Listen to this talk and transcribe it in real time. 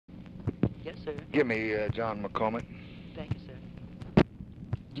Yes, sir. Give me John McCormack. Thank you, sir.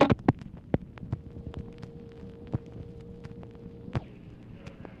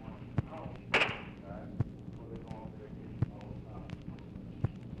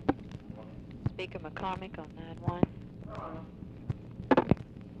 Speaker McCormack on line 1.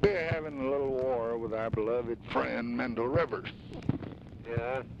 We're having a little war with our beloved friend Mendel Rivers.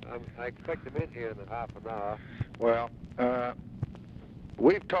 Yeah, I expect him in here in half an hour. Well,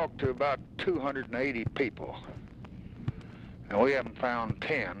 we've talked to about 280 people, and we haven't found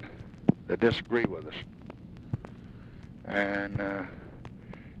 10 that disagree with us. And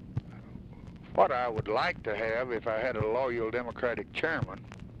what I would like to have, if I had a loyal Democratic chairman,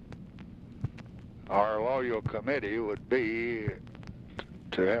 our loyal committee, would be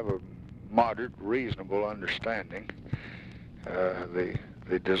to have a moderate, reasonable understanding.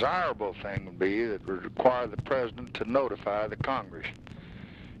 The desirable thing would be that would require the president to notify the Congress.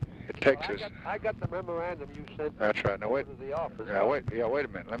 It takes us. I got the memorandum you sent. That's right. Now wait. To the office. Wait a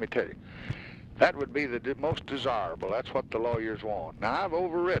minute. Let me tell you. That would be the most desirable. That's what the lawyers want. Now I've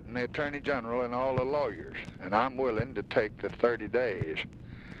overridden the Attorney General and all the lawyers, and I'm willing to take the 30 days,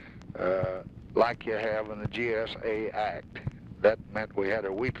 like you have in the GSA Act. That meant we had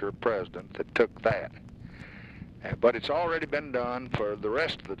a weaker president that took that. But it's already been done for the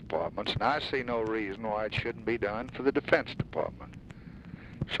rest of the departments, and I see no reason why it shouldn't be done for the Defense Department.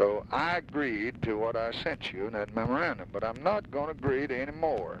 So I agreed to what I sent you in that memorandum, but I'm not going to agree to any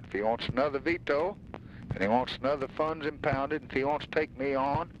more. If he wants another veto, and he wants another funds impounded, if he wants to take me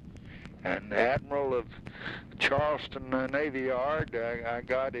on, and the Admiral of Charleston Navy Yard, I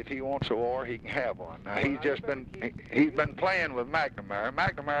got, if he wants a war, he can have one. Now, he's been playing with McNamara.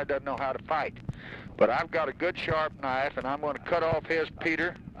 McNamara doesn't know how to fight. But I've got a good sharp knife, and I'm going to cut off his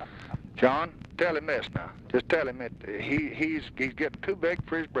Peter. John, tell him this now. Just tell him that he's getting too big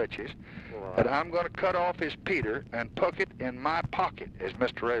for his britches. And I'm going to cut off his Peter and put it in my pocket, as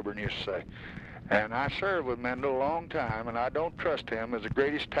Mr. Rayburn used to say. And I served with Mendel a long time, and I don't trust him as the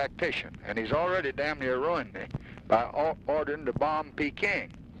greatest tactician. And he's already damn near ruined me by ordering to bomb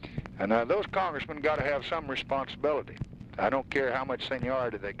Peking. And those congressmen got to have some responsibility. I don't care how much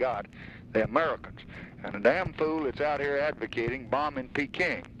seniority they got. They're Americans. And a damn fool that's out here advocating bombing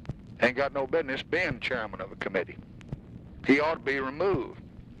Peking ain't got no business being chairman of a committee. He ought to be removed.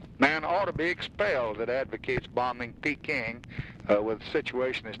 Man ought to be expelled that advocates bombing Peking with a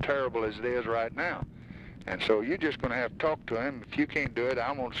situation as terrible as it is right now. And so you're just going to have to talk to him. If you can't do it,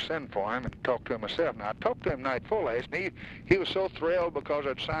 I'm going to send for him and talk to him myself. Now, I talked to him night before last, and he was so thrilled because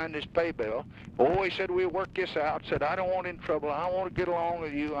I'd signed his pay bill. Oh, he said, we'll work this out. Said, I don't want any trouble. I want to get along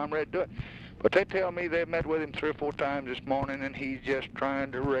with you. I'm ready to do it. But they tell me they met with him 3 or 4 times this morning, and he's just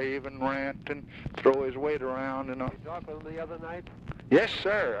trying to rave and rant and throw his weight around. And you talked with him the other night? Yes,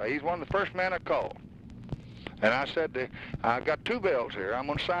 sir. He's one of the first men I called. And I said, I got 2 bills here. I'm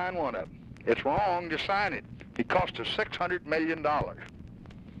going to sign one of them. It's wrong to sign it. It cost us $600 million.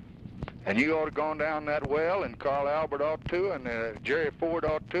 And you ought to go down that well, and Carl Albert ought to, and Jerry Ford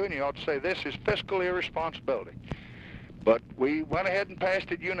ought to, and you ought to say this is fiscal irresponsibility. But we went ahead and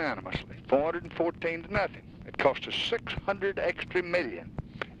passed it unanimously, 414 to nothing. It cost us $600 extra million,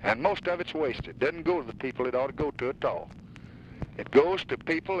 and most of it's wasted. It doesn't go to the people it ought to go to at all. It goes to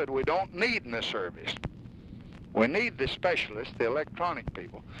people that we don't need in the service. We need the specialists, the electronic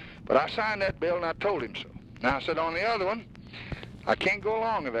people. But I signed that bill, and I told him so. Now, I said, on the other one, I can't go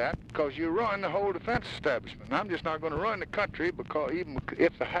along with that because you ruin the whole defense establishment. And I'm just not going to ruin the country because even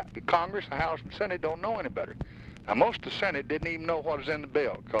if the Congress, the House, and Senate don't know any better. Now, most of the Senate didn't even know what was in the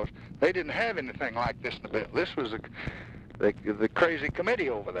bill because they didn't have anything like this in the bill. This was the crazy committee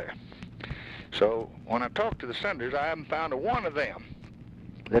over there. So when I talked to the senators, I haven't found one of them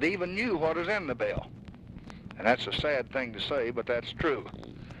that even knew what was in the bill. And that's a sad thing to say, but that's true.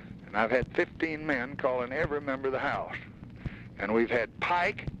 And I've had 15 men calling every member of the House. And we've had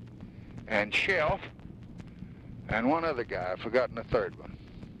Pike and Shelf and one other guy, I've forgotten the third one,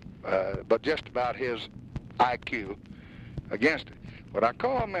 but just about his IQ against it. But I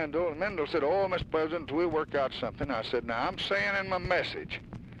called Mendel, and Mendel said, oh, Mr. President, we'll work out something. I said, now, I'm saying in my message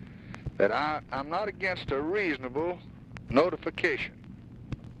that I'm not against a reasonable notification.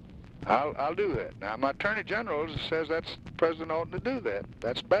 I'll do that. Now, my Attorney General says the President ought to do that.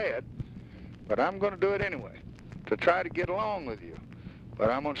 That's bad. But I'm going to do it anyway to try to get along with you. But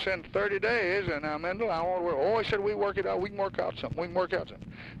I'm going to send 30 days, and now, Mendel, I want to work. Oh, he said, we work it out. We can work out something. We can work out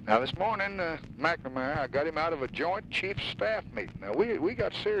something. Now, this morning, McNamara, I got him out of a joint chief staff meeting. Now, we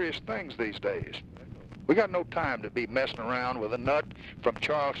got serious things these days. We got no time to be messing around with a nut from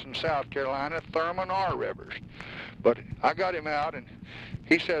Charleston, South Carolina, Thurman, or Rivers. But I got him out, and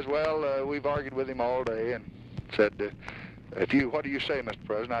he says, well, we've argued with him all day, and said, what do you say, Mr.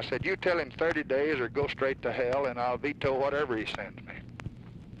 President? I said, you tell him 30 days or go straight to hell, and I'll veto whatever he sends me.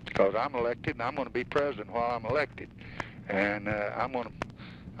 Because I'm elected, and I'm going to be president while I'm elected. And I'm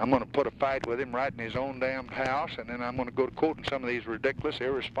going to put a fight with him right in his own damn house, and then I'm going to go to quoting some of these ridiculous,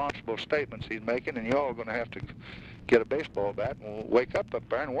 irresponsible statements he's making, and y'all are going to have to get a baseball bat and wake up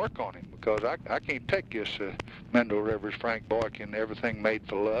there and work on him, because I can't take this Mendel, Rivers, Frank Boykin, everything made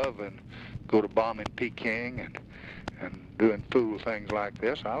for love, and go to bombing Peking and doing fool things like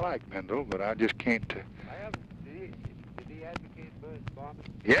this. I like Mendel, but I just can't. Did he advocate bombing?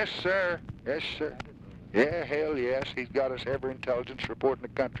 Yes, sir. Yes, sir. Yeah, hell yes. He's got us every intelligence report in the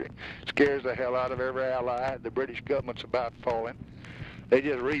country. Scares the hell out of every ally. The British government's about falling. They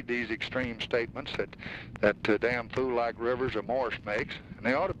just read these extreme statements that damn fool like Rivers or Morris makes, and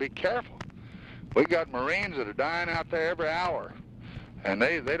they ought to be careful. We got Marines that are dying out there every hour, and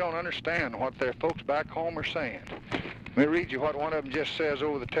they don't understand what their folks back home are saying. Let me read you what one of them just says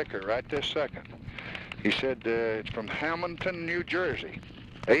over the ticker right this second. He said, it's from Hamilton, New Jersey,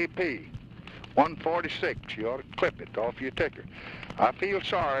 AP. 146, you ought to clip it off your ticker. I feel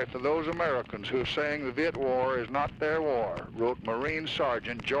sorry for those Americans who are saying the Viet War is not their war, wrote Marine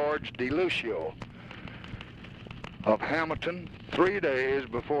Sergeant George DeLucio of Hamilton 3 days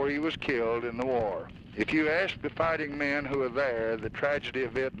before he was killed in the war. If you ask the fighting men who are there, the tragedy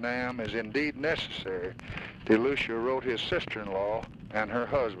of Vietnam is indeed necessary, DeLucio wrote his sister-in-law and her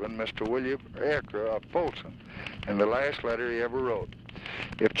husband, Mr. William Aker of Folsom, in the last letter he ever wrote.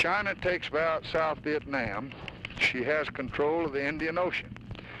 If China takes South Vietnam, she has control of the Indian Ocean.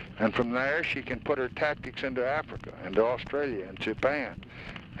 And from there, she can put her tactics into Africa, into Australia, and Japan.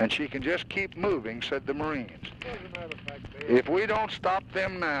 And she can just keep moving, said the Marines. If we don't stop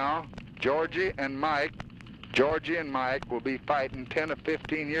them now, Georgie and Mike will be fighting 10 or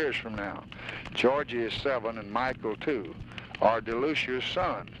 15 years from now. Georgie is 7 and Michael 2, are DeLucio's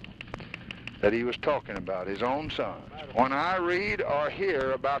son that he was talking about, his own son. When I read or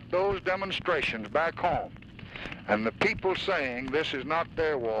hear about those demonstrations back home and the people saying this is not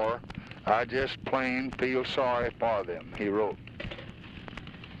their war, I just plain feel sorry for them, he wrote.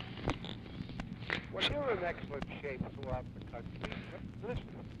 Well, you're in excellent shape throughout the country. Listen.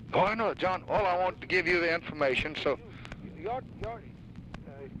 Oh, I know, John. All I want to give you the information, so... You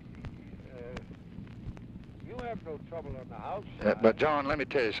have no trouble on the House. But, John, let me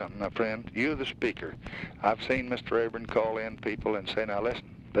tell you something, my friend. You, the Speaker. I've seen Mr. Abram call in people and say, now listen,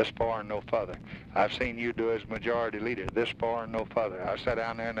 this far and no further. I've seen you do as Majority Leader, this far and no further. I sat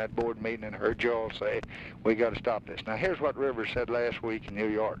down there in that board meeting and heard you all say, we got to stop this. Now, here's what Rivers said last week in New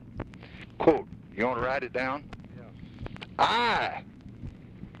York. Quote, you want to write it down? Yeah.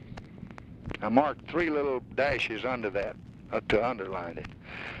 I marked 3 little dashes under that to underline it.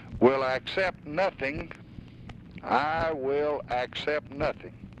 Will accept nothing. I will accept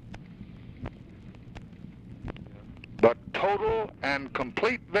nothing but total and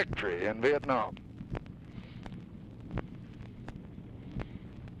complete victory in Vietnam.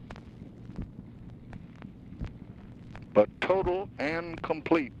 But total and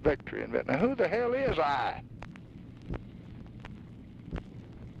complete victory in Vietnam. Now, who the hell is I?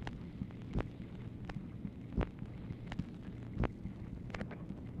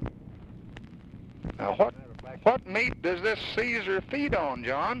 Now, what meat does this Caesar feed on,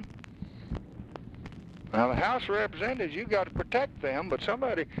 John? Now, the House of Representatives, you got to protect them, but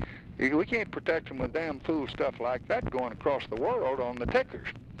we can't protect them with damn fool stuff like that going across the world on the tickers.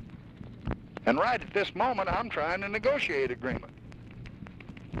 And right at this moment, I'm trying to negotiate agreement.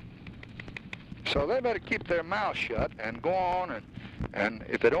 So they better keep their mouths shut and go on, and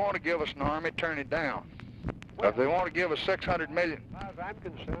if they don't want to give us an army, turn it down. Well, if they want to give us $600 million... As far as I'm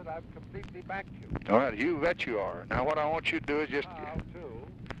concerned, I've completely backed you. All right, you bet you are. Now, what I want you to do is just...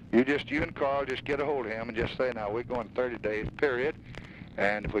 You and Carl just get a hold of him and just say, now, we're going 30 days, period,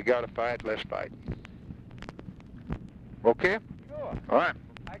 and if we got to fight, let's fight. Okay? Sure. All right.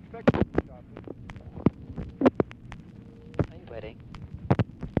 I expect...